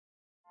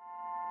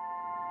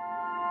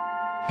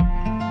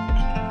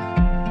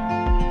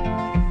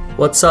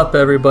What's up,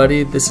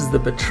 everybody? This is the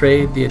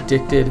Betrayed, the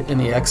Addicted, and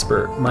the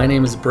Expert. My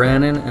name is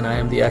Brannon, and I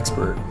am the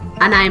expert.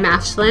 And I'm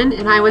Ashlyn,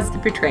 and I was the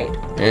betrayed.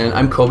 And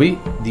I'm Kobe,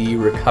 the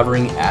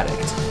recovering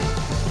addict.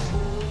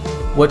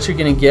 What you're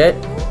going to get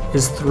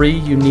is 3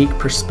 unique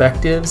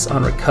perspectives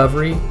on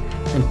recovery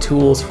and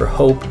tools for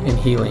hope and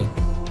healing.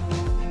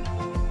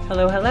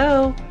 Hello,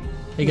 hello.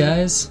 Hey,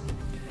 guys.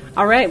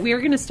 All right, we are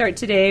going to start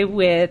today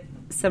with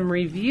some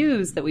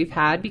reviews that we've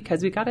had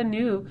because we got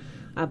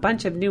a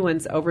bunch of new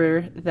ones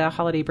over the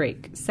holiday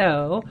break.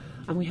 So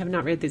we have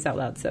not read these out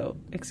loud, so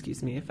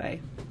excuse me if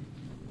I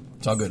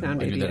It's all good. I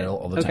do that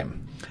all the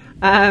time.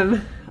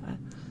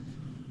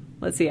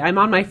 Let's see. I'm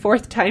on my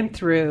 4th time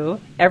through.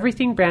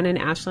 Everything Brannon,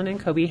 Ashlyn, and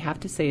Kobe have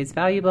to say is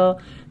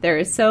valuable. There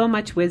is so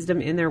much wisdom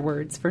in their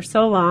words. For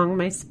so long,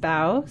 my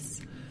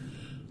spouse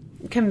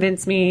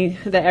convinced me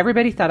that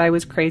everybody thought I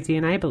was crazy,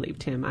 and I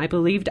believed him. I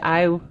believed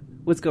I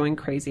was going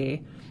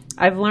crazy.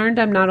 I've learned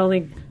I'm not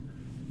only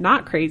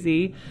not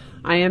crazy,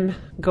 I am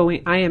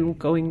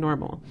going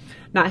normal.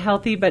 Not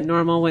healthy, but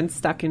normal when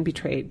stuck in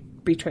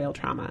betrayal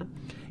trauma.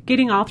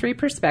 Getting all 3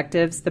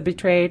 perspectives, the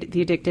betrayed,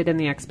 the addicted, and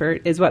the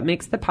expert, is what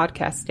makes the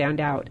podcast stand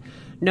out.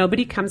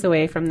 Nobody comes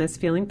away from this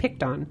feeling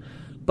picked on.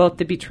 Both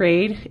the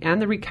betrayed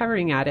and the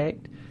recovering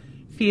addict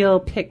feel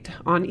picked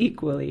on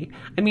equally.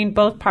 I mean,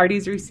 both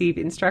parties receive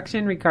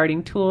instruction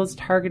regarding tools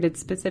targeted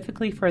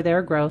specifically for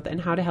their growth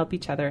and how to help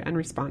each other and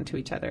respond to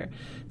each other.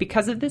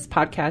 Because of this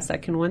podcast, I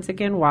can once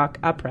again walk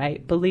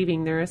upright,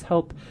 believing there is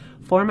hope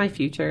for my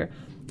future,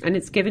 and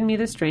it's given me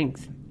the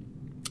strength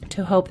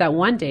to hope that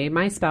one day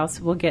my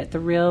spouse will get the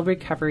real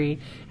recovery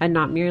and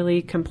not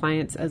merely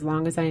compliance, as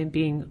long as I am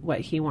being what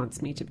he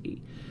wants me to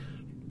be.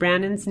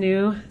 Brannon's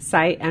new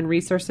site and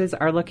resources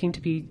are looking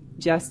to be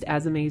just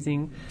as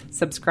amazing.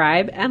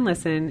 Subscribe and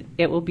listen.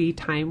 It will be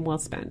time well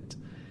spent.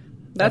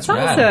 That's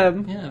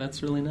awesome. Yeah,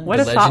 that's really nice. What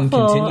the a legend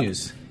thoughtful...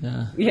 continues.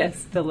 Yeah.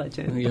 Yes, the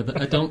legend. Yeah,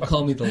 don't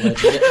call me the legend.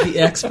 The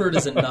expert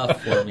is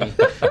enough for me.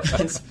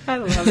 I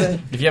love it.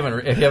 If you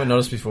haven't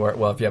noticed before,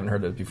 well, if you haven't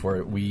heard it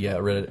before, we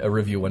read a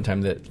review one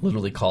time that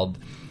literally called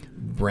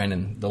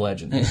Brannon the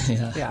legend.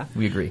 Yeah.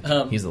 We agree.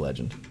 He's the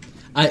legend.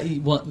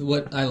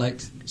 What I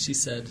liked, she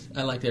said,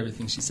 I liked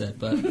everything she said,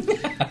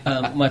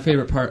 but my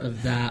favorite part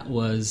of that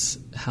was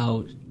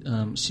how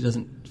she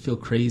doesn't feel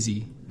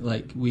crazy.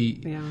 Like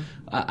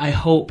I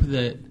hope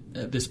that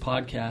this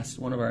podcast,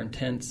 one of our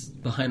intents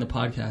behind the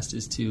podcast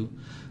is to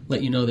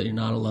let you know that you're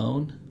not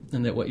alone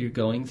and that what you're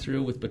going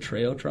through with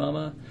betrayal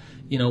trauma,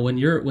 you know, when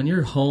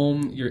you're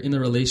home, you're in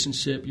the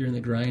relationship, you're in the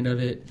grind of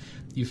it,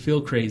 you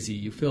feel crazy,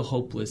 you feel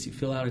hopeless, you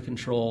feel out of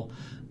control,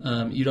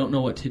 you don't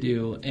know what to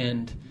do,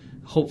 and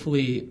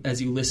hopefully,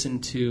 as you listen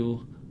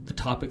to the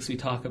topics we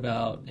talk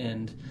about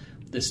and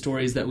the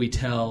stories that we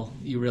tell,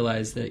 you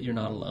realize that you're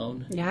not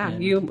alone. Yeah,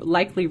 you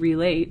likely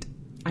relate,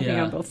 I think,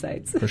 on both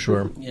sides. For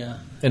sure. Yeah.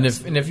 And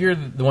if you're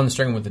the one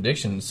struggling with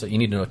addiction, so you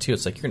need to know, too,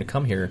 it's like you're going to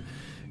come here,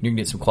 you're going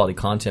to get some quality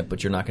content,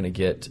 but you're not going to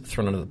get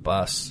thrown under the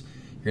bus.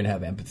 You're going to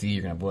have empathy,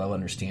 you're going to have well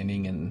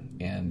understanding,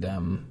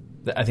 and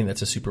I think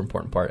that's a super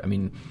important part. I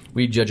mean,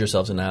 we judge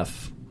ourselves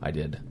enough. I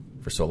did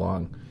for so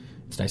long.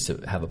 It's nice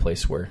to have a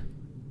place where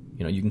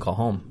you can call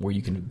home, where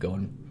you can go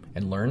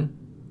and learn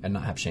and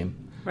not have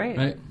shame.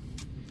 Right.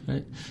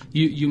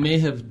 You may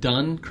have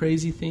done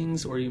crazy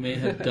things, or you may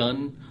have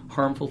done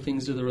harmful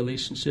things to the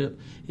relationship.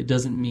 It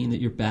doesn't mean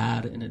that you're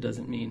bad,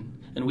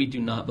 and we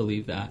do not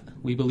believe that.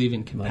 We believe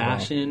in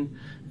compassion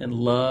and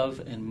love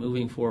and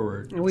moving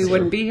forward. We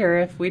wouldn't be here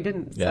if we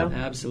didn't. Yeah. So.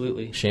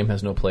 Absolutely. Shame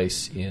has no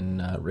place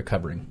in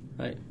recovering.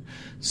 Right.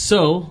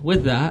 So,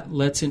 with that,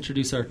 let's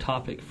introduce our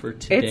topic for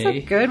today. It's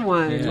a good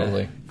one. Yeah.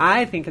 Totally.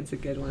 I think it's a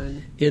good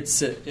one.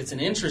 It's an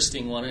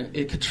interesting one.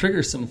 It could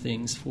trigger some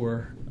things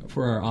for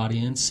our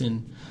audience,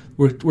 and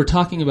we're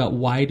talking about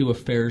why do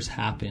affairs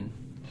happen.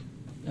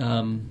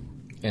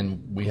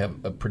 And we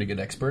have a pretty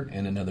good expert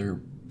and another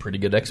pretty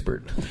good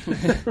expert.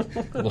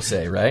 We'll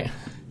say, right?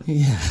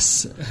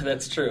 Yes,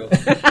 that's true.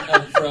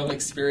 From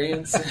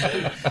experience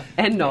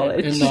And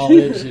knowledge.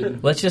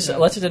 Let's just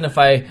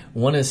identify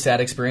one is sad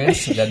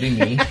experience. That'd be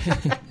me,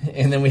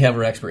 and then we have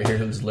our expert here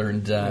who's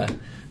learned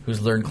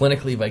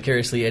clinically,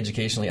 vicariously,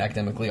 educationally,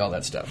 academically, all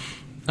that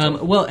stuff.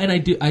 Well, and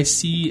I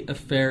see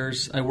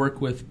affairs. I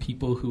work with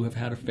people who have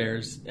had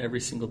affairs every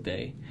single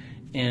day,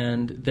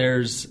 and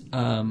there's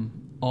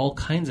all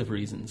kinds of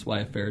reasons why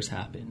affairs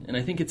happen. And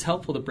I think it's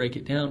helpful to break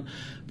it down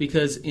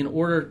because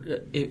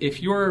if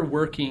you're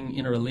working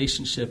in a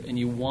relationship and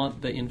you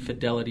want the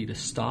infidelity to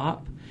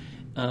stop,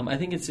 I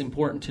think it's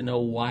important to know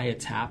why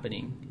it's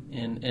happening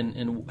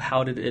and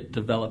how did it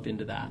develop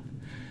into that.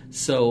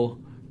 So,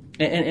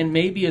 and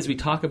maybe as we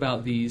talk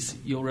about these,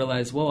 you'll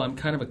realize, well, I'm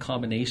kind of a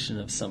combination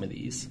of some of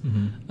these.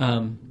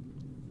 Mm-hmm.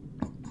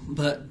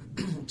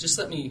 But just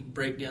let me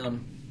break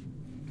down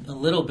a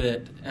little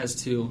bit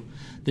as to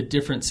the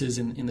differences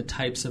in the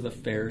types of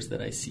affairs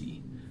that I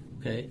see.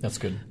 Okay, that's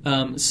good.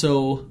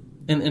 So,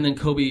 and then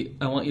Kobe,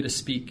 I want you to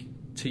speak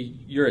to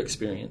your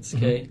experience.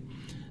 Okay,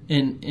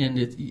 and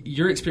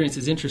your experience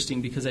is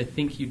interesting because I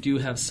think you do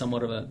have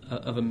somewhat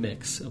of a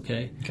mix.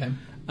 Okay. Okay.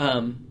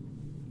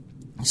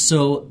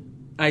 So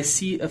I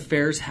see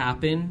affairs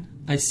happen.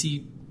 I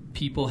see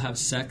people have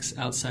sex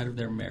outside of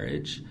their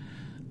marriage.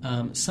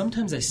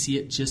 Sometimes I see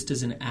it just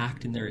as an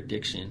act in their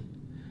addiction.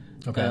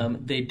 Okay.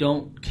 They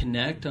don't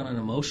connect on an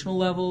emotional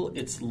level.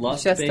 It's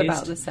lust-based. Just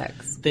about the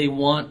sex. They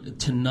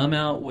want to numb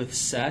out with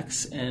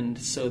sex, and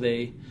so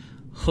they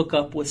hook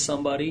up with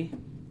somebody,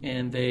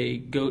 and they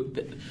go.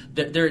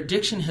 Their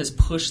addiction has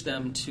pushed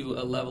them to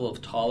a level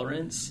of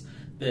tolerance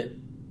that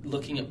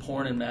looking at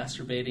porn and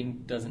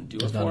masturbating doesn't do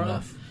it for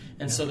them.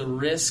 And so the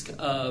risk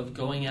of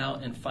going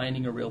out and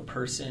finding a real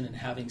person and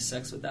having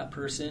sex with that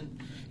person,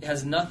 it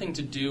has nothing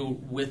to do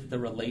with the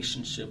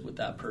relationship with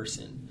that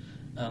person.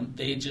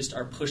 They just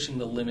are pushing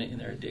the limit in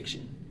their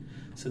addiction.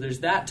 So there's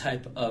that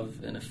type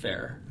of an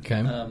affair.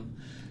 Okay.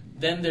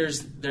 Then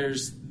there's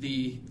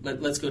the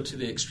let's go to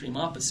the extreme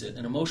opposite,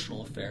 an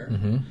emotional affair,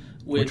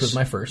 which was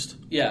my first.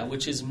 Yeah,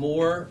 which is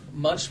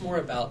much more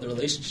about the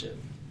relationship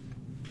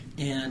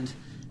and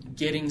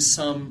getting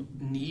some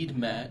need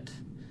met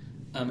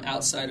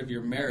outside of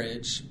your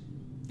marriage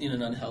in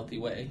an unhealthy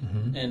way.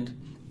 And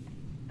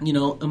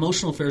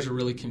emotional affairs are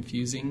really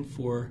confusing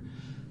for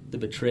the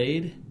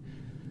betrayed,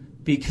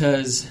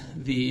 because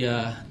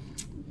the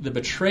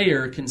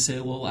betrayer can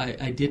say, well,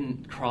 I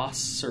didn't cross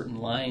certain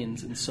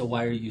lines, and so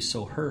why are you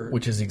so hurt?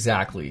 Which is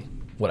exactly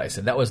what I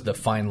said. That was the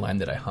fine line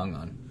that I hung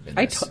on.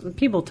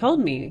 People told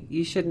me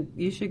you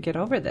should get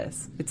over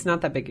this. It's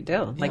not that big a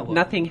deal. Yeah,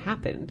 nothing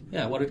happened.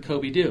 Yeah, what did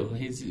Kobe do?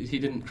 He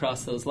didn't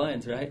cross those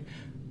lines, right?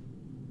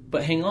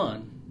 But hang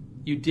on.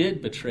 You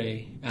did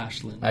betray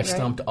Ashlyn. I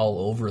stumped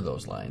all over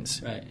those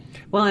lines. Right.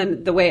 Well,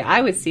 and the way I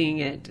was seeing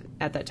it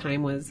at that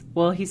time was,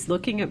 well, he's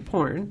looking at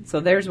porn, so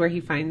there's where he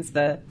finds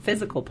the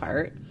physical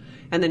part,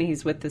 and then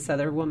he's with this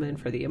other woman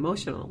for the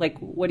emotional. Like,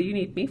 what do you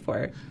need me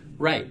for?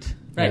 Right.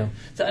 Yeah.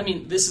 So, I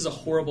mean, this is a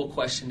horrible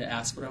question to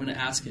ask, but I'm going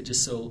to ask it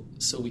just so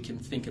we can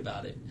think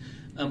about it.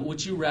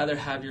 Would you rather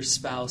have your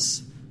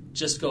spouse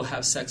just go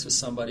have sex with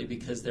somebody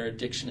because their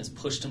addiction has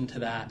pushed them to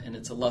that, and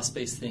it's a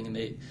lust-based thing, and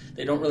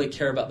they don't really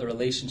care about the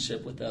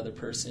relationship with the other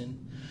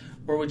person?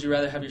 Or would you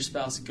rather have your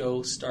spouse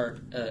go start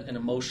an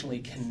emotionally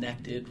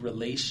connected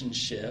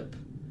relationship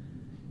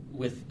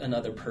with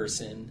another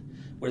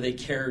person where they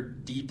care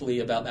deeply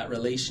about that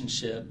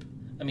relationship?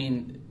 I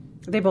mean,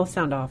 they both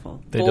sound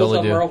awful. They both totally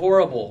of them do. are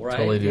horrible, right?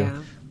 Totally do.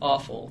 Yeah.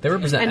 Awful. They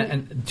represent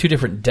and two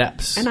different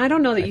depths. And I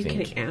don't know that you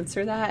think. can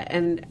answer that,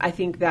 and I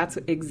think that's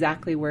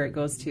exactly where it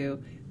goes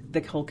to the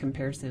whole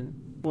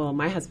comparison. Well,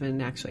 my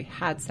husband actually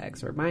had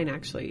sex, or mine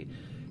actually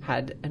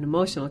had an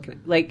emotional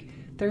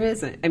there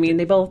isn't. I mean,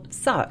 they both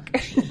suck.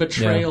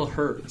 Betrayal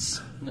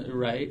hurts,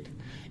 right?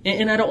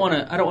 And I don't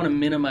want to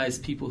minimize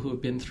people who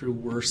have been through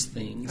worse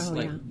things,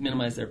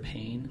 minimize their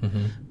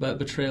pain. But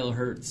betrayal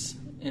hurts,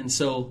 and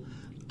so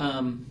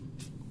an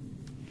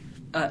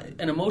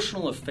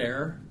emotional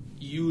affair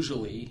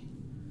usually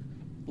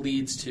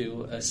leads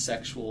to a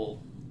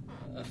sexual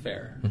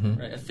affair,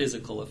 right? A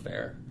physical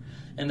affair,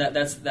 and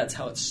that's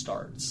how it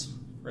starts,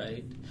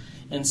 right?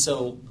 And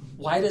so,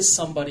 why does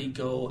somebody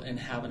go and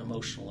have an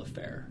emotional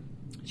affair?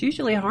 It's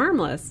usually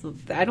harmless.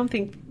 I don't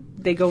think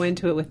they go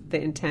into it with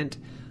the intent,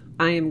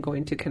 I am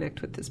going to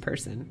connect with this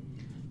person.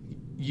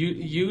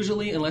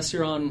 Usually, unless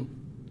you're on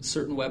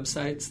certain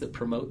websites that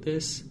promote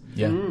this,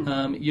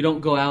 Yeah. You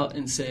don't go out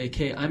and say,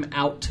 okay, I'm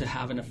out to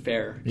have an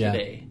affair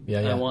today.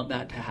 Yeah. I want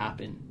that to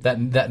happen.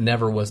 That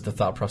never was the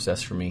thought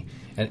process for me.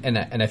 And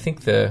I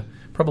think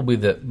probably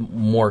the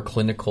more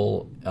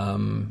clinical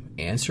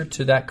answer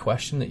to that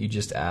question that you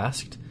just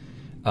asked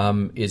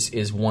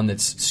is one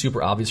that's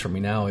super obvious for me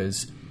now.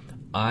 Is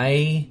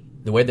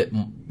the way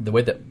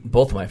that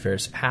both of my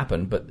affairs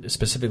happened, but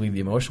specifically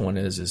the emotional one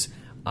is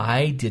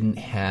I didn't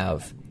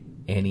have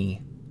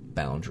any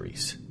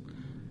boundaries.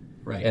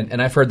 Right.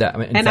 And I've heard that. I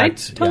mean, in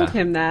fact, I told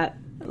him that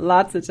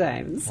lots of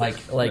times.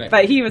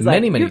 But he was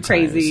many, like, many "You're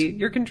crazy. times.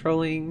 You're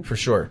controlling." For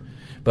sure,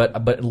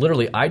 but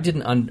literally, I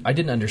didn't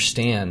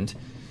understand.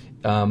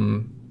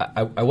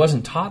 I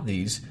wasn't taught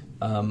these,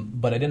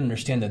 but I didn't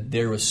understand that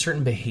there was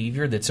certain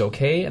behavior that's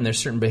okay, and there's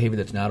certain behavior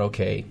that's not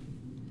okay.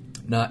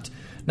 Not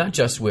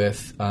just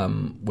with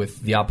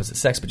the opposite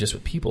sex, but just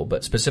with people.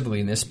 But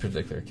specifically in this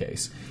particular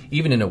case,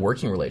 even in a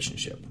working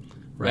relationship,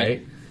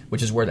 right?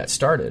 Which is where that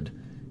started.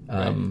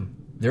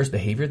 There's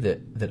behavior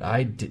that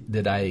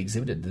I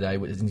exhibited, that I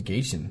was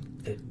engaged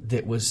in,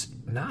 that was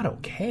not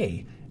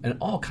okay in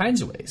all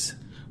kinds of ways.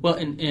 Well,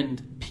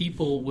 and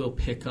people will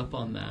pick up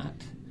on that,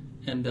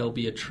 and they'll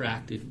be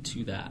attracted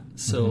to that.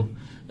 So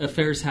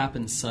affairs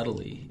happen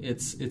subtly.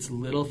 It's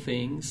little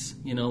things,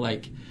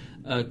 like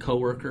a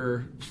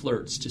coworker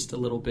flirts just a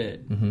little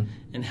bit,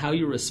 and how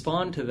you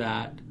respond to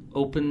that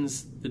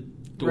opens the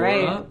door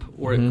up,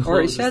 or it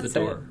closes the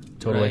door.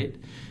 Totally. Right?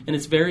 And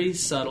it's very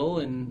subtle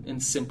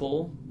and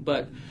simple,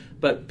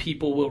 but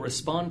people will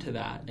respond to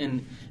that,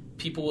 and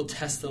people will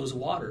test those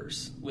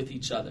waters with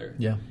each other.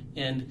 Yeah.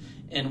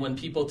 And when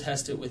people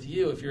test it with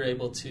you, if you're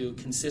able to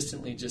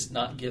consistently just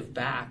not give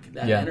back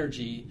that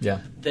energy,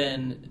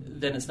 then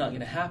it's not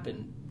going to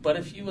happen. But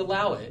if you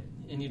allow it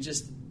and you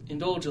just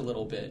indulge a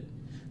little bit,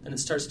 then it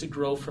starts to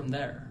grow from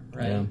there,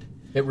 right?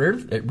 It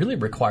really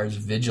requires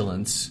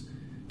vigilance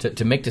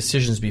to make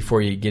decisions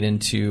before you get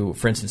into,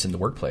 for instance, in the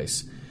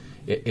workplace.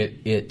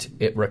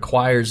 It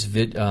requires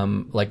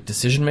like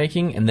decision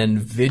making and then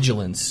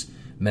vigilance,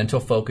 mental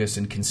focus,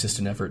 and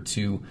consistent effort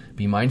to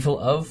be mindful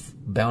of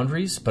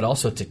boundaries, but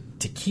also to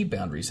keep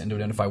boundaries and to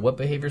identify what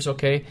behavior is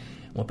okay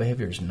and what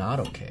behavior is not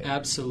okay.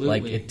 Absolutely.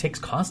 Like, it takes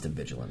constant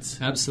vigilance.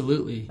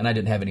 Absolutely. And I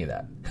didn't have any of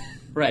that.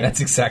 Right. That's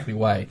exactly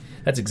why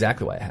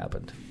it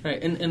happened.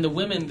 Right. And the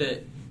women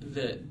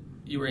that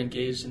you were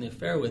engaged in the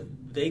affair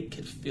with, they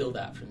could feel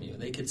that from you.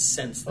 They could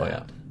sense that. Oh,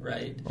 yeah.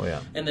 Right? Oh,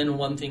 yeah. And then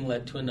one thing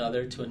led to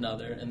another,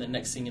 and the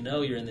next thing you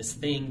know, you're in this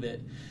thing that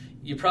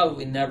you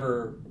probably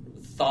never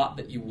thought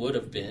that you would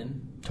have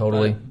been.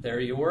 Totally. But there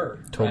you were.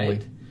 Totally.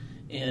 Right?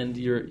 And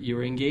you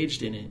were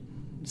engaged in it.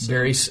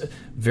 So,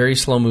 Very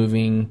slow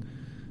moving,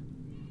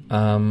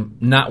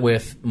 not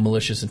with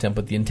malicious intent,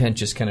 but the intent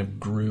just kind of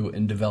grew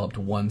and developed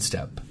one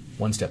step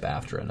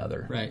after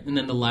another. Right. And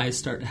then the lies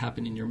start to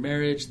happen in your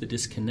marriage, the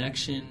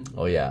disconnection.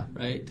 Oh, yeah.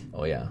 Right?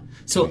 Oh, yeah.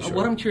 So For sure.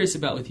 what I'm curious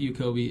about with you,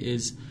 Kobe,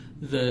 is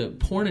the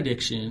porn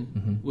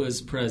addiction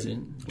was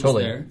present. Was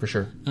Totally, there. for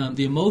sure.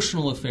 The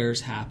emotional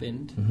affairs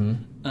happened.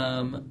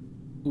 Mm-hmm.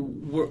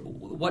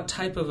 What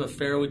type of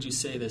affair would you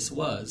say this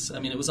was? I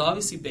mean, it was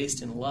obviously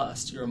based in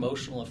lust, your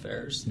emotional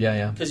affairs. Yeah,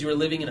 yeah. Because you were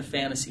living in a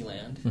fantasy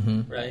land,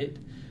 Mm-hmm. right?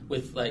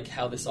 With like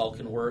how this all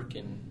can work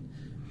and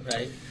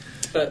right.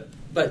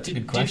 But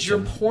did question.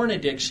 your porn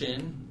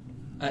addiction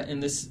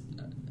and this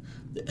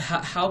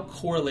how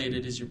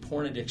correlated is your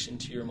porn addiction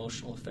to your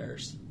emotional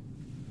affairs?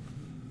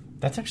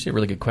 That's actually a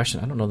really good question.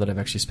 I don't know that I've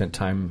actually spent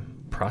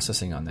time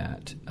processing on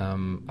that.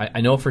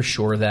 I know for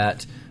sure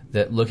that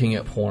looking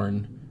at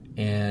porn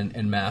and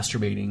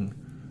masturbating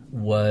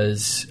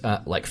was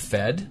like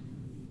fed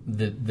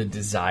the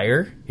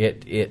desire.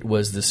 It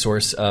was the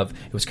source of.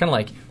 It was kind of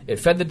like it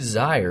fed the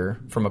desire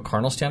from a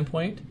carnal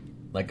standpoint,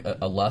 like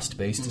a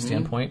lust-based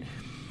standpoint.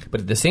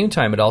 But at the same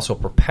time, it also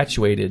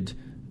perpetuated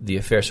the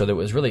affair. So that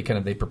was really kind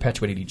of they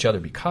perpetuated each other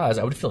because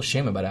I would feel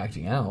shame about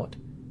acting out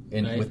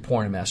with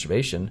porn and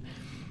masturbation.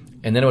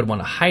 And then I would want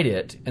to hide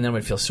it, and then I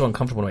would feel so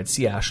uncomfortable when I'd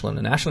see Ashlyn.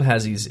 And Ashlyn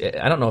has these.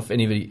 I don't know if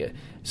anybody.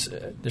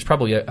 There's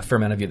probably a fair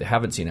amount of you that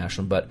haven't seen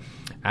Ashlyn, but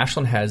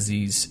Ashlyn has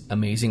these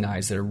amazing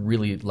eyes that are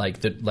really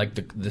like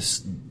the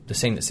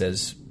saying that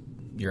says,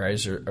 "Your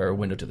eyes are a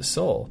window to the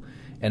soul."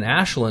 And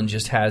Ashlyn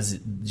just has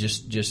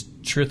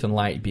just truth and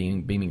light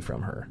beaming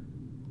from her.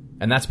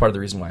 And that's part of the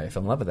reason why I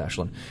fell in love with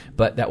Ashlyn.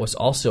 But that was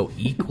also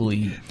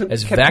equally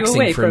as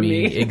vexing for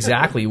me.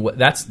 Exactly.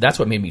 That's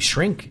what made me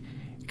shrink.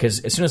 Because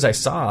as soon as I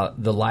saw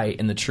the light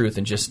and the truth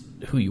and just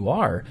who you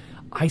are,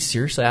 I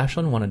seriously,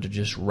 Ashlyn, wanted to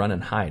just run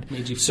and hide.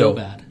 Made you feel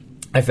bad.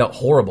 I felt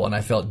horrible, and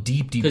I felt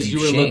deep shame. Because you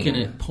were looking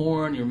at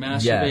porn, you're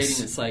masturbating. Yes.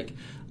 It's like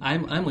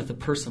I'm with a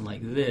person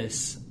like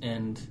this,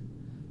 and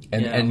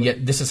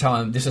yet this is how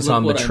I'm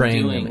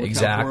betraying them.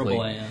 Exactly.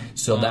 How horrible I am.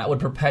 So that would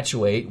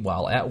perpetuate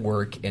while at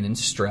work and in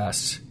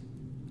stress.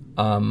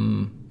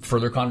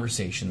 Further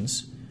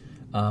conversations.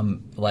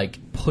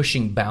 Like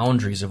pushing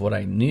boundaries of what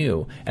I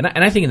knew. And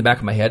I think in the back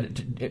of my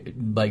head,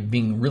 like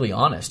being really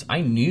honest,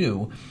 I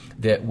knew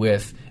that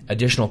with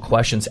additional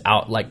questions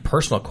like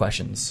personal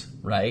questions,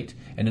 right?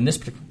 And in this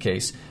particular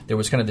case, there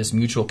was kind of this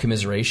mutual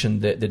commiseration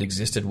that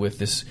existed with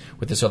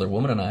this other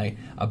woman and I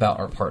about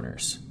our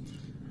partners.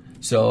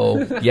 So,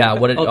 yeah,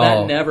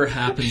 that never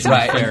happens in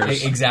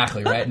affairs.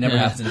 Exactly, right? It never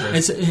happens in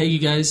affairs. And so, hey, you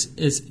guys,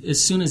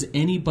 as soon as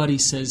anybody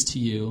says to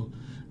you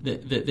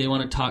that they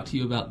want to talk to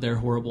you about their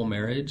horrible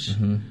marriage,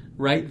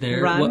 right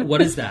there,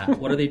 what is that?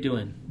 What are they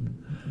doing?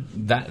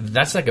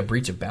 That's like a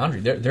breach of boundary.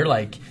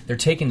 They're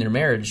taking their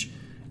marriage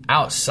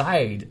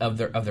outside of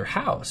their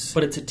house.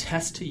 But it's a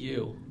test to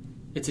you.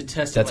 It's a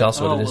test. That's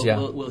also what it is. Yeah.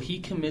 Will he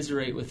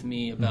commiserate with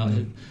me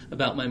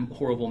about my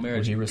horrible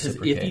marriage? Because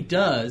if he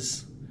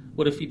does,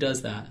 what if he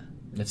does that?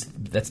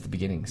 That's the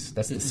beginnings.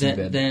 That's the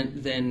seedbed.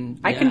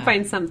 Then I can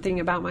find something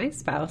about my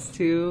spouse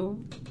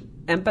to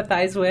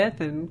empathize with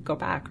and go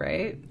back,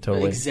 right?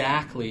 Totally.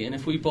 Exactly. And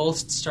if we both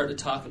start to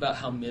talk about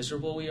how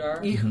miserable we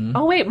are,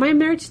 oh wait, my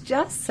marriage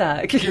just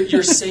sucks.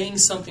 you're saying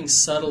something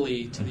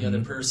subtly to the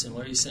other person.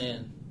 What are you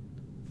saying?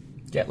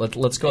 Yeah,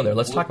 let's go there.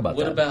 Let's talk about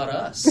that. What about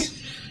us?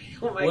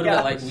 Oh my what God.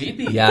 about like we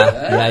be?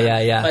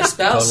 Yeah. My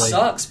spouse totally.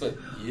 sucks, but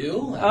you?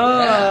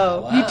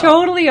 Oh, wow. you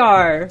totally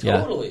are.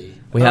 Totally. Yeah.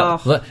 We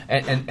have,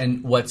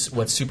 and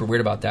what's super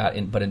weird about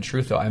that, but in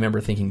truth though, I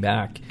remember thinking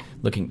back,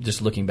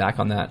 looking back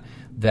on that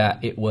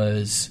it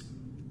was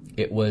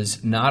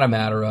not a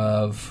matter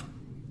of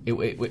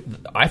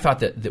I thought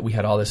that we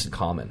had all this in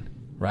common,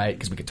 right?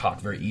 Because we could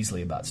talk very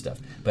easily about stuff.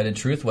 But in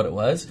truth, what it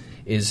was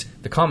is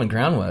the common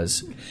ground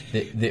was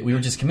that we were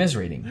just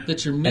commiserating.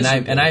 That you're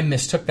miserable. And I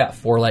mistook that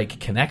for like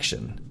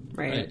connection,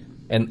 Right.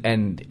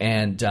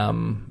 And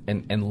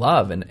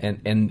love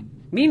and.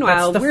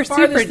 Meanwhile, we're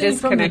super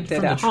disconnected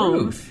from at home.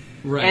 Truth.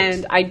 Right.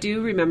 And I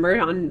do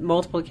remember on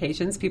multiple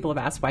occasions people have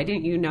asked, why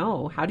didn't you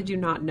know? How did you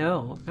not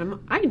know?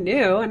 I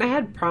knew, and I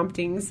had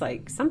promptings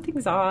like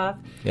something's off.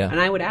 Yeah. And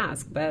I would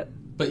ask, but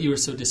you were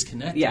so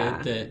disconnected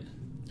that...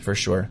 For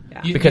sure.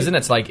 Yeah. Because then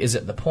it's like, is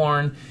it the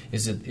porn?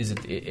 Is it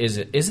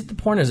the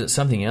porn? Is it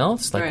something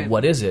else? Like, Right.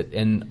 what is it?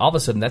 And all of a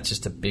sudden, that's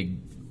just a big,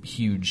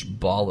 huge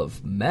ball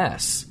of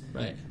mess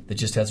Right. that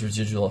just has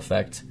residual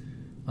effect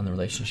on the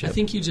relationship. I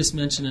think you just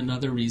mentioned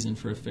another reason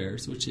for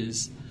affairs, which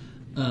is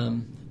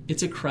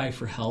it's a cry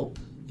for help.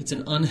 It's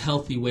an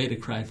unhealthy way to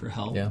cry for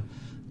help. Yeah.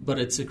 But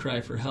it's a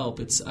cry for help.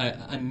 It's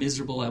I'm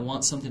miserable. I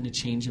want something to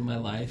change in my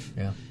life.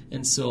 Yeah.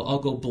 And so I'll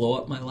go blow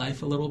up my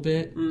life a little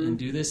bit and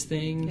do this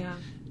thing. Yeah.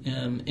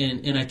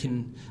 And I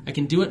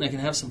can do it, and I can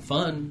have some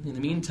fun in the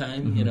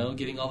meantime. You know,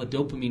 getting all the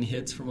dopamine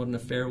hits from what an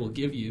affair will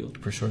give you.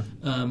 For sure.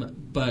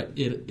 But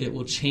it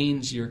will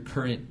change your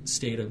current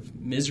state of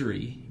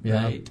misery.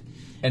 Yeah. Right.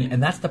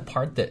 And that's the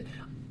part that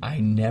I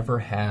never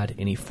had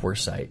any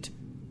foresight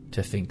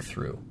to think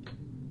through,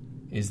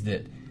 is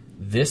that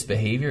this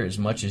behavior, as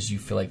much as you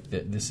feel like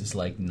that this is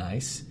like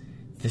nice,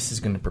 this is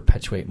going to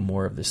perpetuate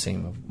more of the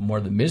same, more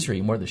of the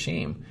misery, more of the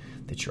shame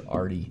that you're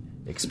already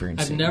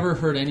experiencing. I've never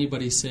heard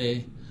anybody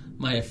say,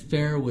 my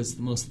affair was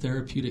the most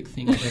therapeutic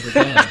thing I've ever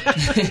done.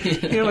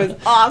 It was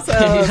awesome.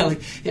 Yeah,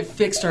 like, it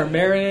fixed our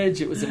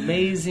marriage. It was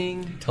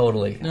amazing.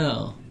 Totally.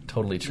 No.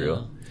 Totally true.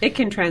 No. It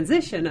can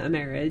transition a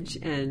marriage,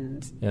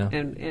 and Yeah.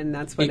 and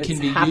that's what It can it's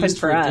be happened used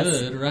for us.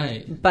 good,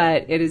 right.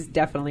 But it is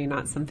definitely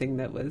not something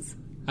that was.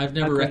 I've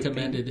never A great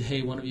recommended,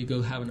 hey, one of you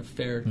go have an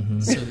affair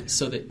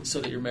so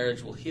that your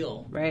marriage will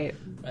heal. Right.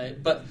 Right?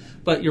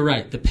 But you're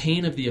right. The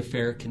pain of the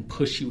affair can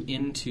push you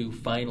into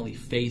finally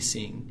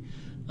facing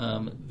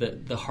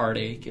the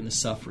heartache and the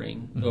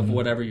suffering of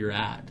whatever you're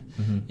at,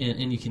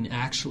 and you can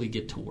actually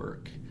get to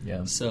work.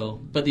 Yeah. So,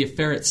 but the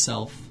affair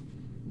itself,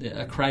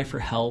 a cry for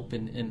help,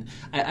 and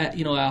I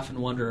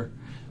often wonder,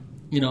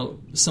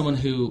 someone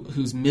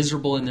who's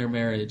miserable in their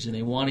marriage and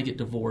they want to get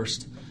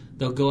divorced,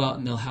 they'll go out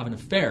and they'll have an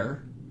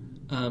affair,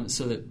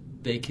 so that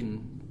it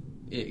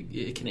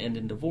can end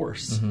in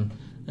divorce. And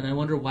I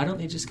wonder, why don't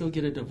they just go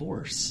get a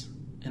divorce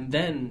and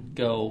then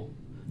go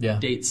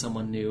date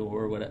someone new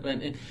or whatever?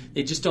 And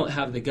they just don't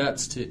have the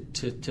guts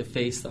to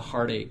face the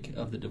heartache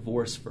of the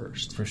divorce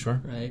first. For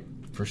sure. Right?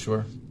 For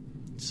sure.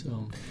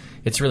 So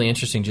It's really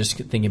interesting just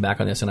thinking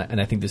back on this, and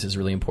I think this is a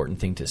really important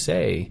thing to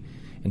say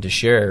and to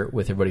share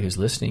with everybody who's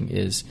listening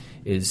is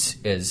as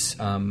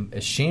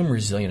shame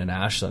resilient and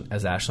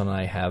as Ashlyn and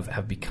I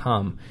have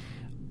become.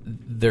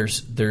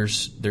 There's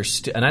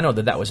and I know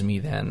that was me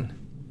then,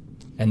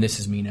 and this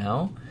is me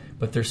now,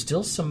 but there's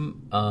still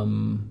some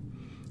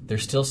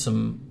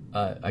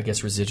I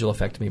guess residual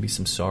effect, maybe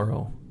some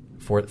sorrow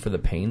for the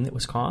pain that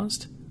was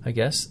caused. I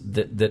guess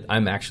that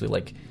I'm actually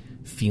like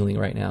feeling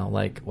right now,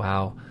 like,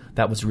 wow,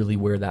 that was really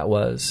where that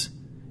was.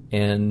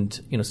 And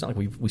it's not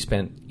like we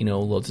spent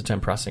loads of time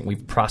processing.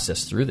 We've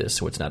processed through this,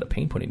 so it's not a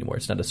pain point anymore.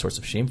 It's not a source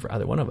of shame for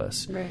either one of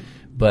us. Right.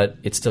 But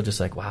it's still just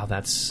like, wow,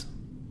 that's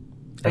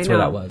I know. where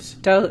that was.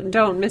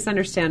 Don't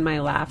misunderstand my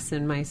laughs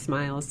and my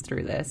smiles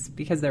through this,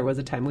 because there was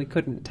a time we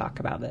couldn't talk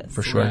about this.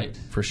 For sure. Right.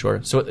 For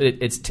sure. So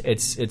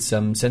it's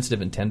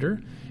sensitive and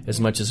tender as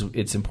much as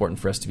it's important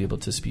for us to be able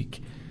to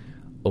speak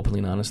openly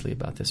and honestly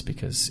about this,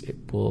 because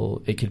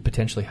it could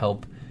potentially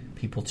help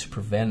people to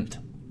prevent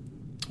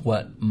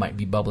what might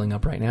be bubbling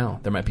up right now.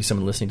 There might be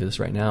someone listening to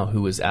this right now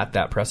who is at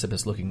that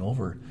precipice looking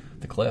over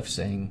the cliff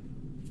saying,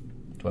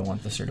 do I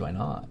want this or do I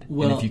not?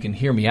 Well, and if you can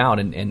hear me out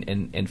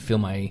and feel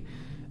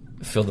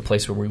the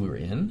place where we were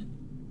in,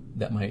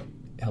 that might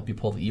help you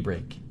pull the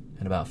e-brake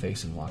and about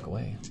face and walk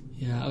away.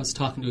 Yeah, I was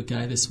talking to a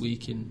guy this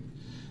week, and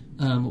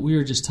we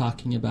were just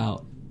talking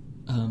about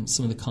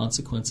some of the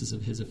consequences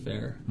of his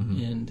affair,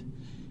 and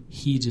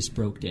he just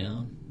broke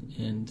down,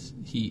 and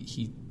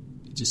he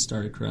just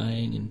started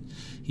crying, and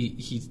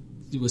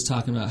he was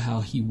talking about how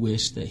he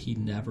wished that he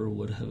never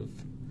would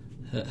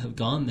have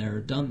gone there or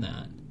done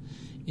that.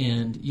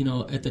 And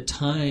at the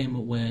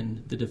time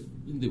when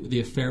the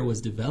affair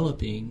was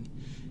developing,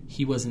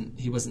 he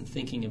wasn't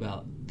thinking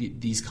about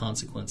these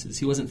consequences.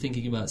 He wasn't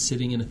thinking about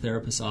sitting in a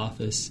therapist's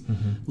office,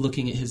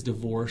 looking at his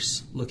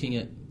divorce, looking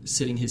at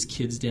sitting his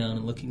kids down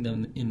and looking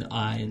them in the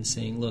eye and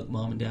saying, "Look,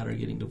 mom and dad are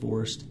getting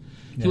divorced."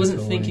 Yeah, he wasn't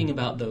totally. thinking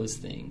about those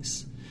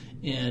things.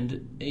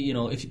 And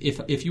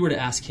if you were to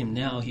ask him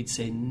now, he'd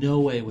say,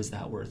 "No way was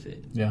that worth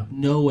it. Yeah.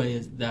 No way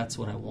that's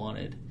what I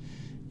wanted."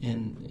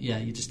 And yeah,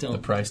 you just don't. The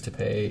price to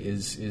pay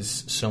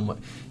is so much.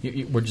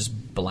 We're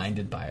just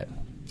blinded by it.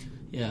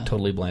 Yeah.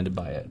 Totally blinded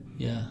by it.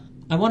 Yeah,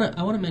 I want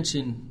to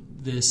mention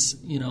this.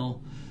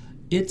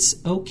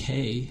 It's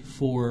okay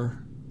for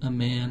a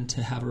man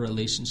to have a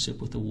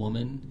relationship with a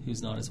woman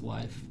who's not his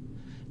wife.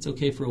 It's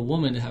okay for a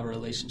woman to have a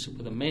relationship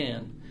with a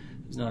man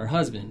who's not her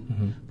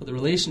husband. But the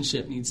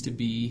relationship needs to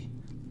be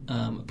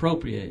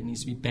appropriate. It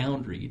needs to be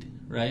boundaried,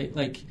 right?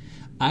 Like,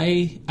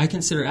 I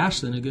consider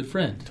Ashlyn a good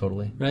friend.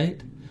 Totally.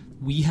 Right?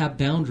 We have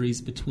boundaries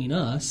between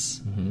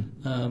us.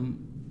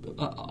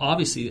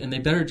 Obviously, and they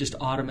better just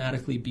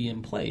automatically be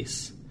in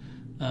place.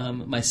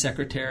 My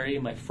secretary,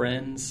 my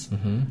friends.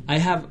 I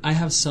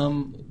have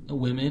some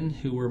women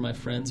who were my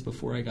friends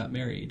before I got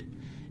married,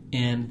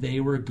 and they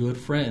were good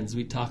friends.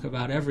 We'd talk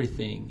about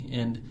everything,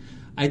 and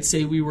I'd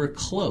say we were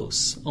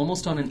close,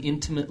 almost on an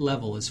intimate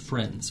level as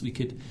friends. We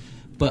could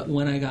But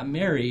when I got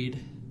married,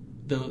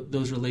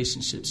 those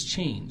relationships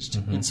changed.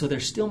 And so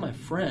they're still my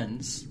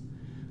friends,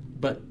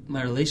 but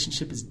my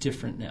relationship is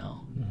different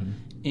now.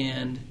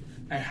 And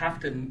I have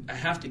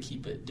to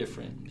keep it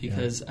different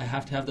because I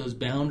have to have those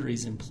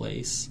boundaries in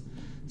place.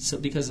 So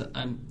because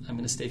I'm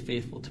going to stay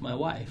faithful to my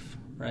wife,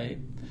 right?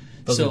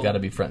 Those have got to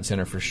be front and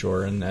center for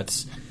sure, and I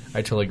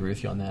totally agree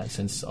with you on that.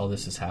 Since all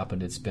this has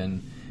happened,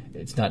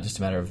 it's not just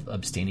a matter of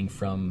abstaining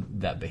from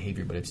that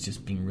behavior, but it's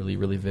just being really,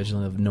 really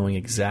vigilant of knowing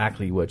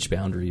exactly which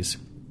boundaries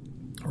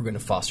are going to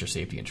foster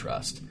safety and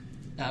trust.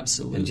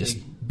 Absolutely. And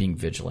just being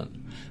vigilant.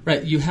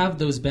 Right. You have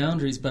those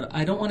boundaries, but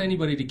I don't want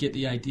anybody to get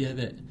the idea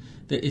that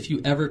if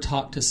you ever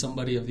talk to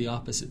somebody of the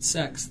opposite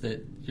sex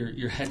that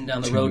you're heading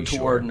down the road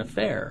toward an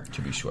affair.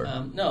 To be sure.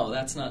 No,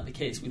 that's not the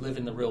case. We live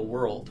in the real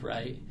world,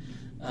 right?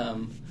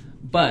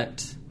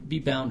 But be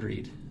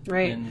boundaried.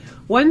 Right.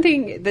 One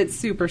thing that's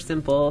super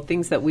simple,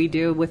 things that we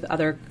do with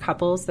other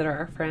couples that are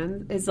our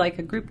friends, is like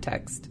a group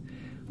text.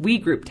 We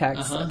group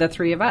text, the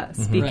three of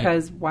us,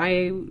 because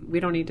we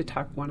don't need to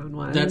talk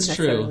one-on-one. That's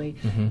necessarily.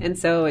 True. And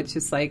so it's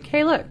just like,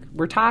 hey, look,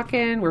 we're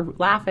talking, we're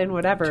laughing,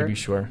 whatever. To be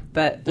sure.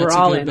 But we're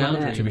all in on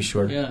it. To be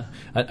sure. Yeah.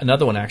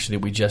 Another one, actually,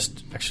 that we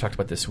just actually talked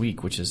about this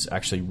week, which is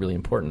actually really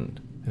important.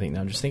 I think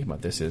now I'm just thinking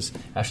about this, is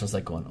Ashlyn's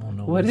like going, oh,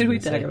 no. What did we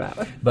talk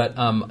about?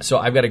 But so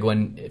I've got to go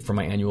in for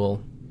my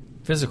annual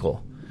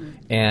physical.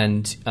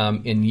 And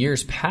in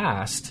years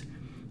past,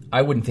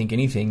 I wouldn't think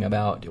anything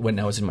about when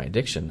I was in my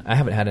addiction. I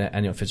haven't had an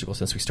annual physical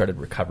since we started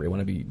recovery. I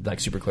want to be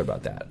like super clear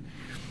about that.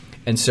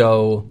 And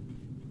so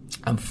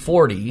I'm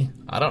 40.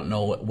 I don't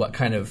know what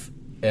kind of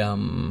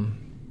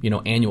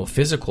annual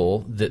physical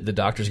that the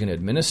doctor's going to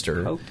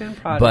administer. Poked and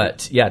prodded.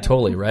 But yeah,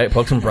 totally right.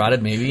 Poked and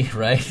prodded, maybe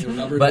right.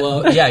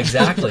 Glove. Yeah,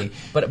 exactly.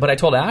 But I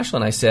told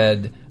Ashlyn, I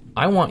said,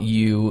 I want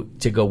you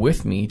to go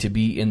with me to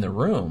be in the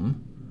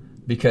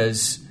room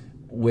because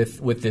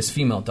with this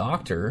female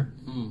doctor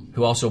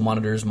who also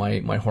monitors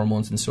my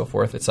hormones and so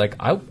forth, it's like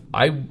I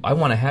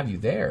want to have you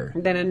there.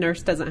 Then a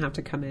nurse doesn't have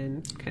to come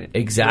in. Kind of.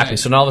 Exactly. Right.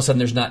 So now all of a sudden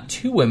there's not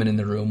two women in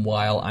the room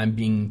while I'm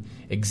being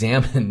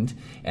examined,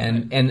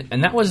 and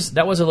that was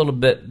a little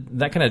bit,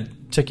 that kind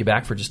of took you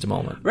back for just a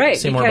moment. Right.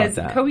 Say more about that.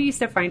 Because Kobe used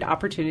to find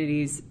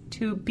opportunities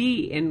to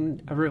be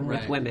in a room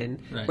with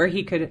women where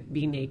he could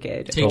be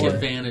naked. Take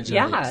advantage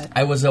of it.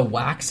 I was a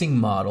waxing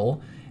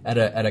model at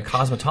a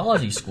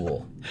cosmetology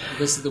school.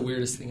 This is the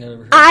weirdest thing I've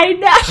ever heard. I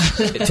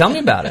know. Tell me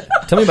about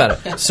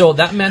it. So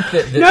that meant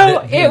that...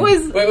 it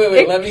was...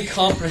 Wait. Let me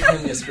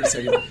comprehend this for a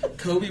second.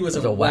 Kobe was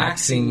a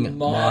waxing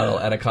model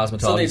at a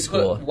cosmetology so they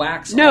school. Put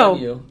wax on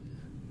you.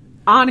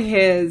 On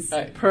his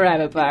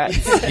private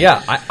parts.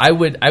 Yeah, I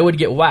would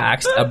get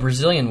waxed, a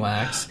Brazilian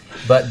wax,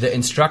 but the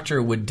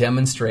instructor would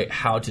demonstrate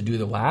how to do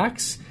the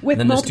wax. With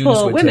and then multiple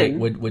the students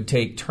women. would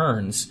take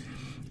turns.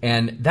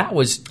 And that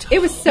was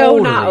It was so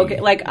not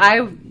okay. Like, I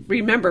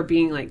remember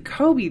being like,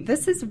 Kobe,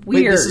 this is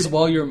weird. Wait, this is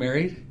while you were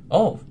married?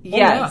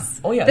 Yes.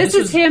 Oh, yeah. This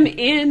is him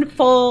in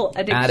full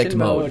addiction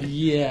mode.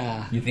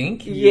 Yeah. You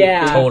think?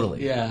 Yeah.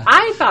 Totally. Yeah.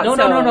 I thought so.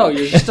 No.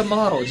 You're just a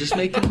model, just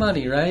making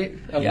money, right?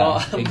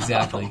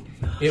 Exactly.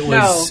 It was...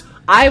 No,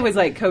 I was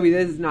like, Kobe,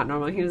 this is not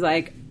normal. He was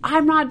like,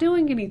 I'm not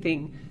doing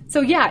anything.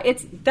 So, yeah,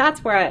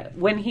 that's where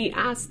when he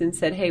asked and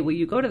said, hey, will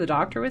you go to the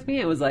doctor with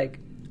me? I was like,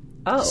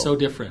 oh. So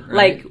different,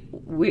 right?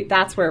 Like,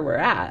 that's where we're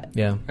at.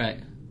 Yeah. Right.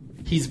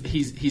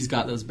 He's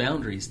got those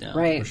boundaries now.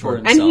 Right. For sure.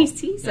 And he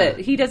sees it.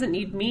 He doesn't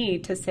need me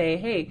to say,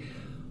 hey,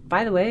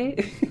 by the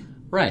way.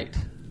 Right.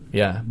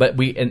 Yeah. But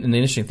and the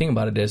interesting thing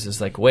about it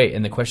is like, wait,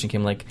 and the question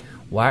came like,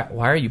 why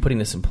are you putting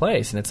this in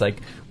place? And it's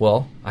like,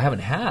 well, I haven't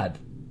had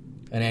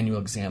an annual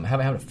exam. I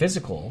haven't had a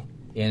physical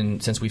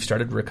since we've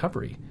started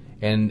recovery.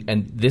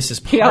 And this is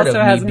part of me being boundary.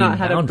 He also has not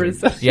had a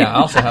Brazilian. Yeah,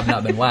 I also have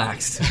not been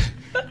waxed.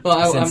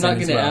 Well, I'm not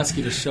going to ask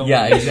you to show me.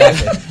 Yeah,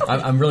 exactly.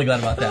 I'm really glad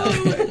about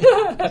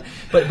that.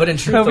 but in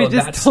truth, Kobe though,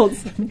 just told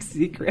some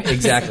secret.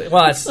 Exactly.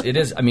 Well, it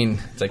is. I mean,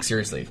 it's like,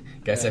 seriously,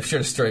 guys, I've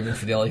shared a story of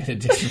infidelity and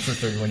addiction for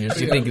 31 years.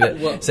 Do you think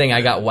that saying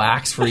I got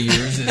waxed for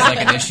years is like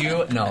an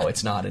issue? No,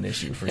 it's not an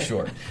issue for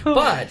sure.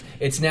 But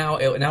it now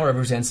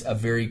represents a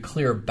very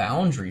clear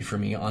boundary for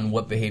me on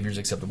what behavior is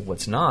acceptable,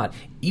 what's not.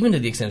 Even to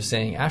the extent of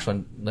saying,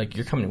 Ashlyn, like,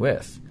 you're coming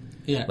with.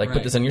 Yeah. Like,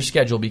 put this on your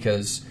schedule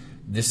because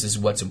this is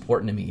what's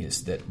important to me,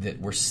 is that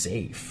we're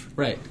safe.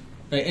 Right.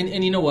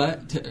 And you know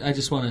what? I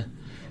just want to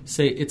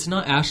say it's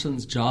not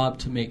Ashlyn's job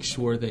to make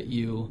sure that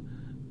you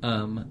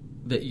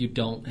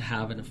don't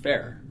have an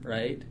affair,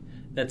 right?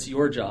 That's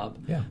your job.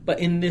 Yeah. But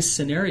in this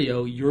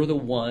scenario, you're the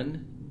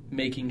one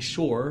making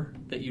sure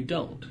that you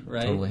don't,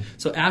 right? Totally.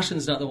 So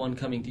Ashlyn's not the one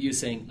coming to you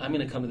saying, I'm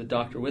going to come to the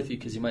doctor with you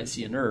because you might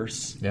see a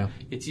nurse. Yeah.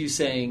 It's you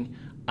saying,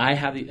 I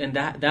have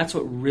that's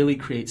what really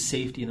creates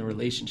safety in the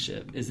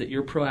relationship, is that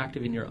you're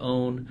proactive in your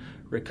own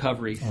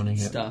recovery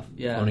stuff.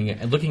 Yeah. Owning it.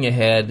 And looking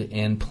ahead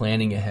and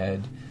planning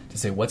ahead to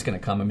say what's going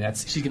to come. I mean,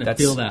 she's going to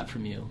feel that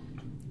from you.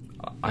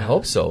 I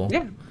hope so.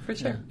 Yeah, for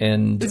sure.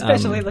 And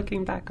especially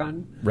looking back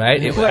on.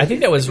 Right? I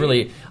think that was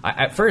really...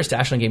 at first,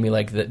 Ashlyn gave me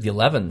like the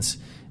 11s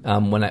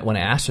when I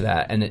asked her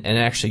that. And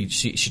actually,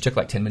 she took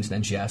like 10 minutes and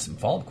then she asked some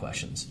follow-up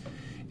questions.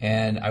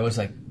 And I was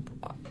like,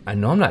 I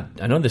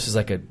know this is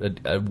like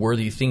a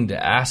worthy thing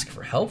to ask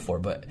for help for,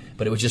 but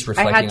it was just had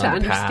reflecting to on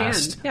the understand.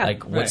 past. Yeah.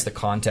 Like, what's the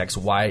context?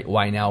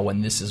 Why now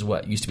when this is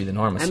what used to be the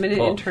norm? I'm in an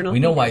internal we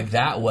know thinker. why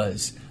that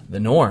was the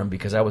norm,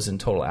 because I was in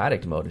total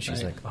addict mode. And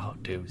she's Right. like, oh,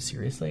 dude,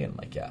 seriously? And I'm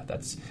like, yeah,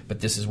 but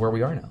this is where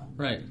we are now.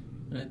 Right.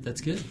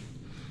 That's good.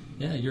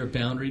 Yeah, you're a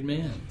boundaried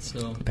man.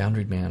 So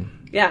Boundaried man.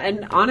 Yeah,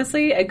 and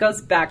honestly, it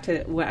goes back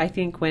to I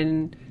think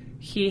when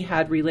he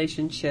had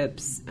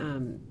relationships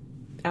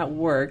at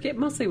work. It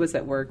mostly was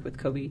at work with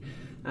Kobe.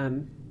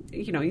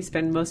 You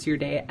spend most of your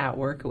day at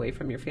work away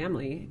from your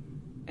family,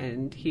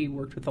 and he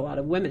worked with a lot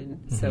of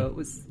women, so it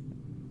was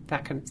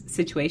that kind of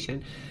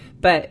situation.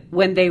 But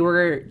when they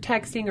were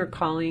texting or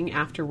calling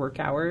after work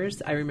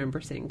hours, I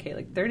remember saying, okay,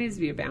 like, there needs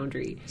to be a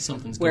boundary.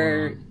 Something's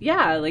where, going on.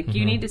 yeah, like,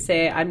 you need to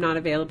say, I'm not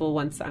available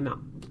once I'm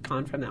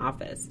gone from the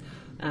office.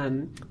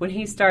 When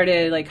he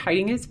started, like,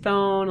 hiding his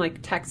phone,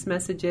 like, text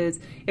messages,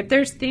 if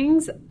there's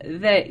things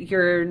that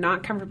you're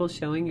not comfortable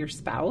showing your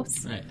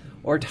spouse Right.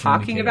 or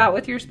talking about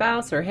with your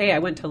spouse, or, hey, I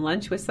went to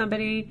lunch with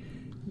somebody,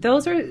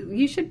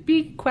 you should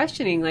be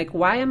questioning, like,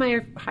 why am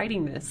I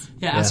hiding this?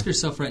 Yeah, ask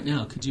yourself right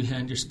now, could you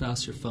hand your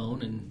spouse your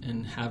phone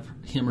and have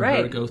him or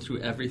her Right. go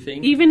through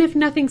everything? Even if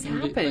nothing's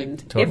Like, happened,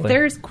 Totally. if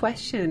there's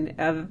question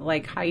of,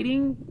 like,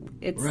 hiding,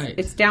 Right.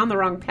 it's down the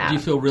wrong path. Do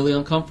you feel really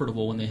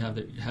uncomfortable when they have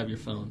your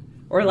phone?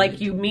 Or, like,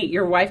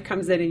 your wife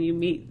comes in and you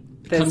meet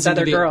this Comes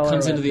other into girl.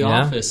 the Yeah.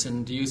 office,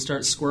 and do you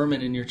start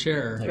squirming in your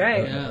chair?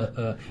 Right.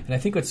 Yeah. And I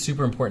think what's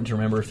super important to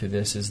remember through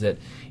this is that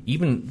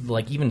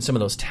even some of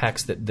those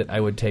texts that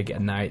I would take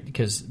at night,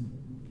 because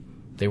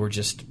they were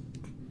just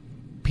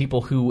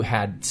people who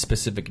had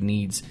specific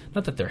needs.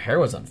 Not that their hair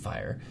was on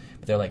fire,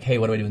 but they're like, hey,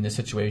 what do I do in this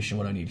situation?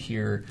 What do I need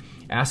here?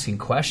 Asking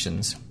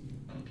questions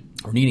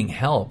or needing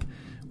help.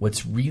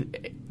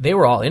 They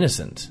were all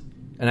innocent.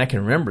 And I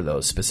can remember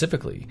those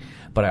specifically.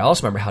 But I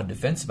also remember how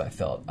defensive I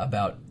felt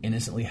about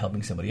innocently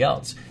helping somebody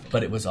else.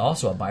 But it was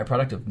also a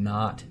byproduct of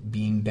not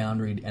being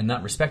boundaried and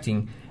not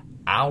respecting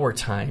our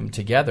time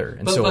together.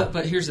 And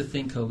But here's the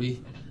thing, Kobe.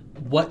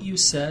 What you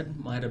said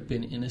might have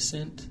been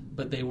innocent,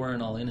 but they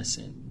weren't all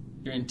innocent.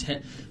 Your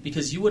intent,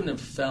 because you wouldn't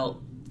have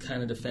felt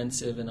kind of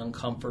defensive and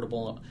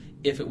uncomfortable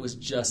if it was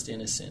just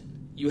innocent.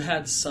 You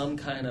had some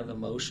kind of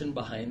emotion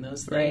behind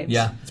those things. Right.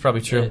 yeah, it's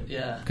probably true.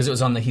 Yeah. Because it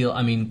was on the heel.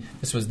 I mean,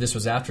 this was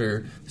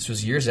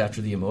years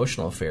after the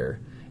emotional affair.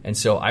 And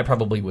so I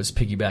probably was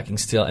piggybacking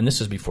still, and this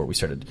was before we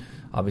started,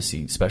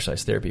 obviously,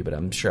 specialized therapy, but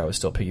I'm sure I was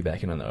still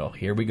piggybacking on the,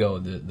 here we go,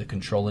 the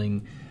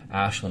controlling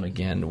Ashlyn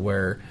again,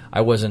 where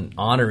I wasn't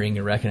honoring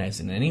or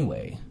recognizing in any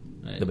way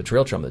the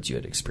betrayal trauma that you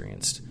had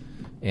experienced.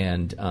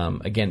 And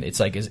again, it's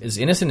like as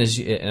innocent as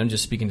you, and I'm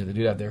just speaking to the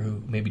dude out there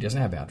who maybe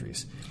doesn't have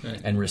boundaries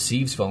and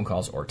receives phone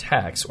calls or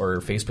texts or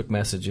Facebook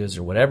messages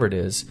or whatever it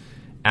is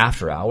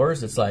after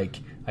hours. It's like,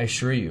 I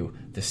assure you,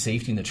 the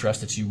safety and the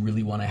trust that you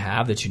really want to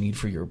have, that you need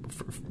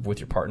with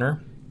your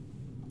partner,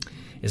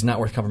 is not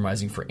worth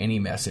compromising for any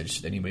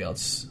message that anybody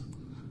else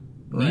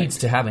needs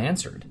to have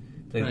answered.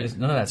 Right.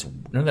 None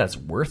of that's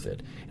worth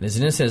it. And as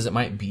innocent as it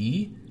might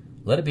be,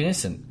 let it be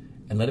innocent,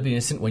 and let it be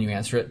innocent when you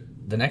answer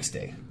it the next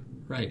day.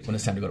 Right. When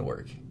it's time to go to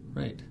work.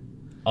 Right.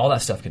 All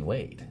that stuff can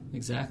wait.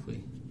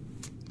 Exactly.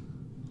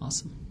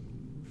 Awesome.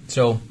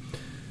 So,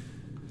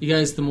 You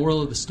guys, the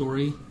moral of the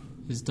story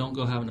is don't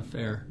go have an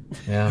affair.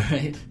 yeah.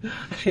 Right?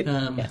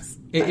 Yes.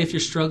 If you're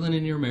struggling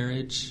in your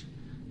marriage,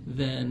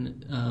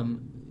 then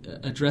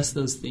address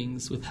those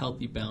things with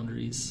healthy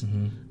boundaries,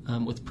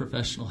 with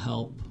professional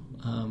help.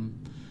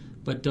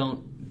 But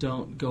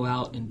don't go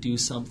out and do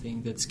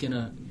something that's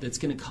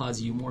gonna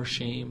cause you more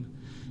shame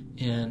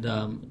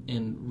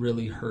and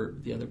really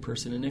hurt the other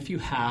person. And if you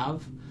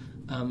have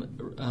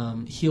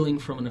healing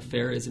from an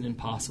affair isn't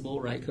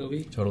impossible, right,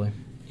 Kobe? Totally.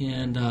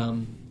 And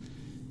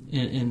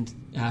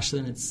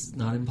Ashlyn, it's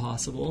not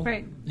impossible,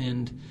 Right.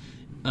 And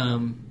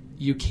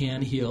you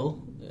can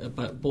heal,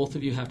 but both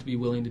of you have to be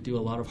willing to do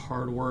a lot of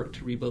hard work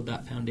to rebuild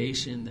that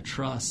foundation, the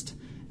trust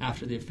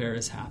after the affair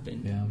has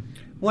happened. Yeah.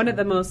 One of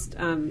the most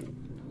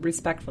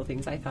respectful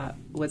things I thought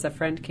was a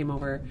friend came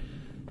over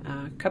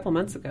a couple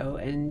months ago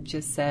and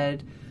just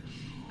said,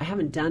 I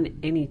haven't done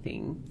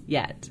anything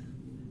yet,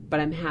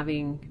 but I'm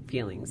having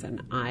feelings,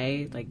 and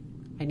I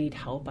need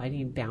help. I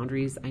need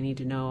boundaries. I need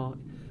to know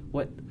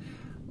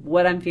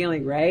what I'm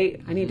feeling,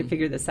 right? I need to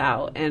figure this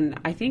out. And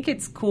I think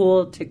it's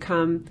cool to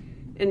come,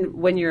 and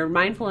when you're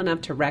mindful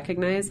enough to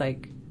recognize,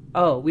 like,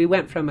 oh, we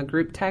went from a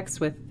group text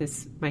with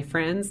my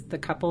friends, the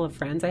couple of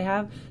friends I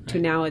have, to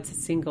now it's a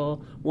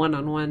single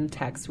one-on-one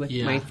text with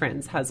my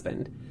friend's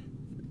husband.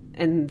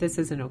 And this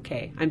isn't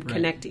okay. I'm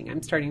connecting.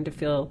 I'm starting to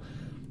feel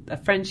a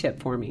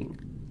friendship forming.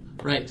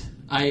 Right.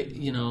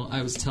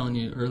 I was telling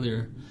you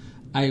earlier,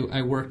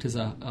 I worked as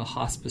a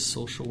hospice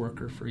social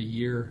worker for a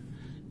year,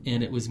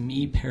 and it was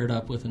me paired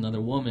up with another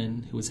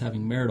woman who was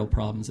having marital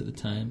problems at the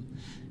time,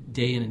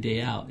 day in and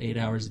day out, 8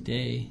 hours a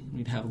day.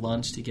 We'd have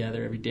lunch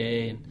together every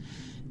day,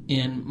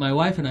 and my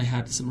wife and I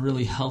had some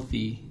really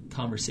healthy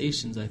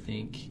conversations, I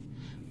think,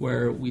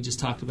 where we just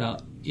talked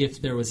about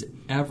if there was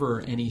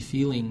ever any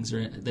feelings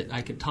or that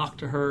I could talk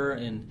to her,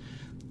 and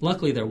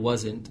luckily there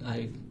wasn't.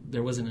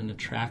 there wasn't an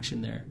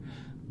attraction there.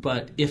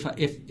 But if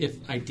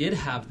I did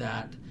have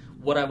that,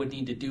 what I would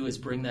need to do is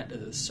bring that to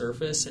the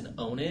surface and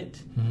own it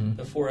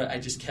before I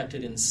just kept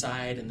it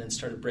inside and then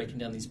started breaking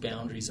down these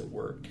boundaries at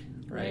work,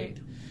 right?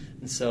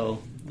 And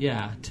so,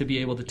 yeah, to be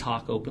able to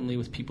talk openly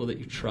with people that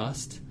you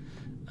trust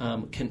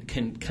can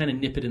kind of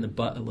nip it in the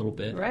butt a little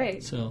bit,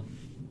 right? So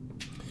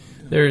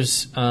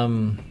there's a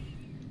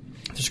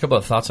couple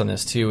of thoughts on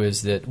this too.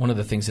 Is that one of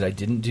the things that I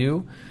didn't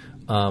do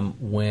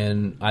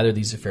when either of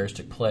these affairs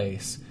took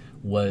place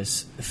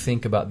was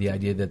think about the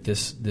idea that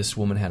this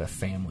woman had a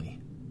family.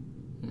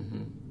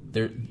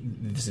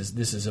 This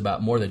is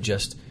about more than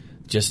just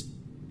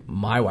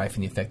my wife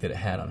and the effect that it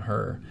had on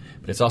her,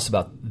 but it's also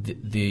about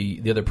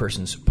the other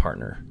person's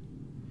partner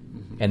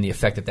and the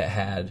effect that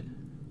had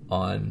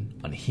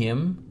on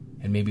him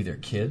and maybe their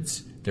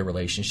kids, their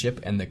relationship,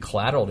 and the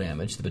collateral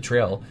damage, the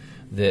betrayal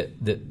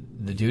that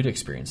the dude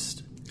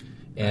experienced.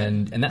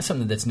 And that's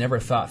something that's never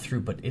thought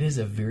through, but it is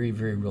a very,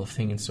 very real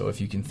thing. And so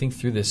if you can think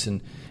through this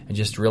and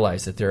just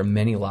realize that there are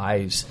many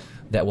lives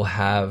that will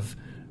have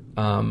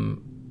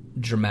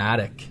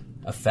dramatic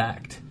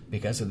effect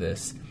because of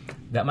this,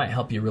 that might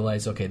help you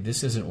realize, okay,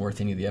 this isn't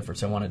worth any of the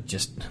efforts. I want to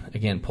just,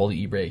 again, pull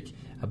the e-brake,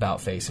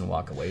 about face, and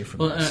walk away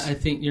from this. I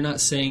think you're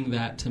not saying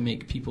that to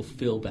make people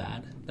feel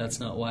bad. That's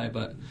not why.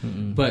 But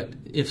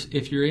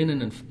if you're in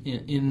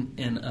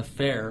an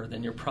affair,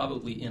 then you're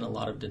probably in a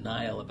lot of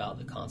denial about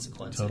the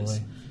consequences.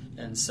 Totally.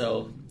 And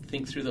so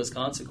think through those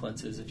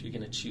consequences if you're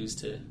going to choose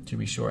to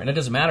be sure. And it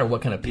doesn't matter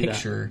what kind of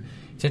picture.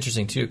 It's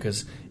interesting too,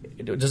 because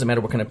it doesn't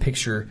matter what kind of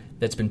picture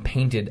that's been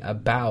painted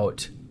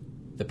about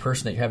the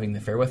person that you're having the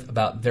affair with,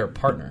 about their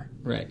partner.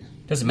 Right.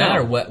 Doesn't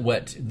matter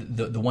what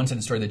the one side of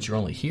the story that you're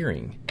only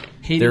hearing.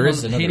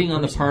 Hating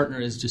on the partner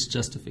is just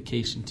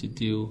justification to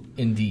do.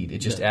 Indeed, it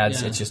just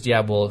adds. Yeah. It's just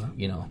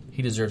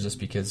he deserves this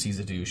because he's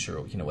a douche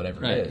or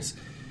whatever it is.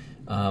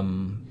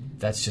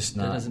 That's just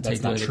not.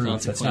 That's not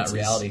truth. That's not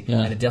reality,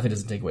 and it definitely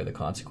doesn't take away the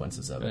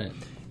consequences of it.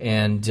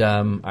 And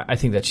I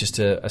think that's just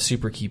a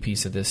super key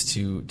piece of this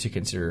to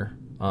consider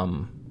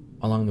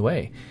along the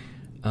way.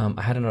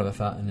 I had another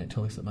thought and it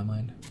totally slipped my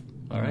mind.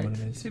 All right, what it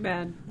is. Too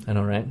bad. I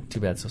know, right?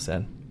 Too bad. So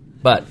sad.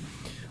 But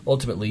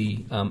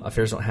ultimately,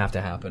 affairs don't have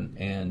to happen,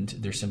 and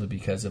they're simply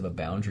because of a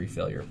boundary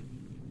failure.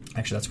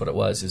 Actually, that's what it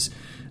was. Is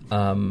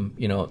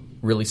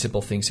really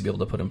simple things to be able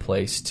to put in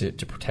place to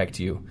protect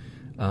you.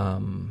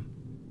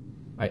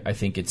 I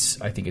think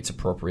it's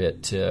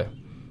appropriate to,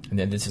 and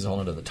then this is all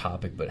another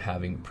topic, but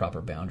having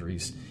proper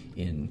boundaries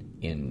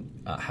in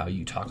how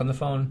you talk on the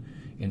phone,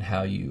 in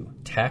how you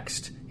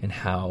text, in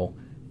how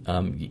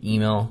you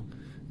email.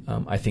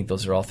 I think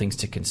those are all things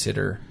to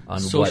consider on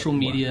social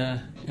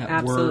media at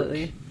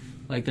Absolutely. work.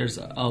 Like there's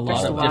a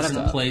lot of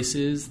different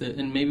places that,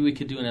 and maybe we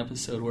could do an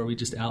episode where we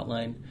just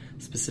outline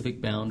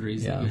specific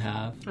boundaries that you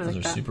have. Those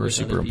are super,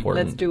 super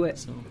important. Let's do it.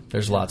 So,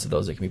 there's lots of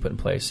those that can be put in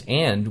place.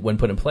 And when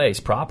put in place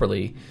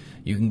properly,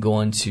 you can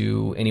go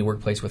into any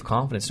workplace with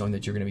confidence knowing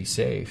that you're going to be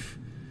safe.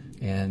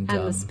 And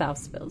the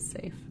spouse feels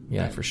safe.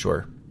 Yeah, for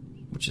sure.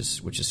 Which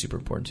is super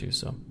important too.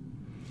 So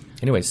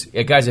anyways,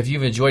 guys, if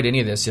you've enjoyed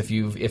any of this, if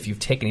you've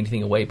taken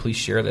anything away, please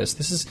share this.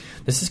 This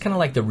is kind of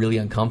like the really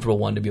uncomfortable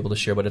one to be able to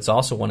share, but it's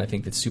also one I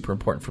think that's super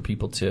important for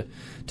people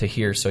to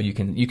hear. So you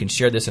can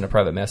share this in a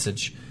private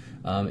message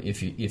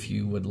if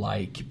you would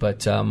like.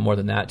 But more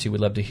than that, too,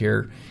 we'd love to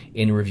hear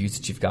any reviews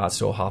that you've got.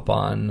 So hop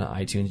on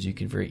iTunes. You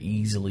can very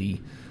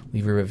easily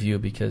leave a review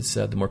because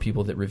the more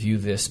people that review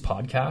this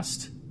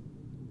podcast,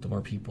 the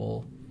more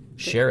people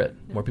share it.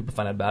 More people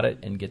find out about it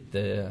and get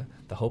the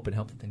hope and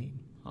help that they need.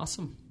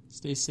 Awesome.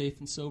 Stay safe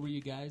and sober,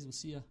 you guys. We'll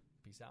see ya.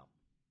 Peace out.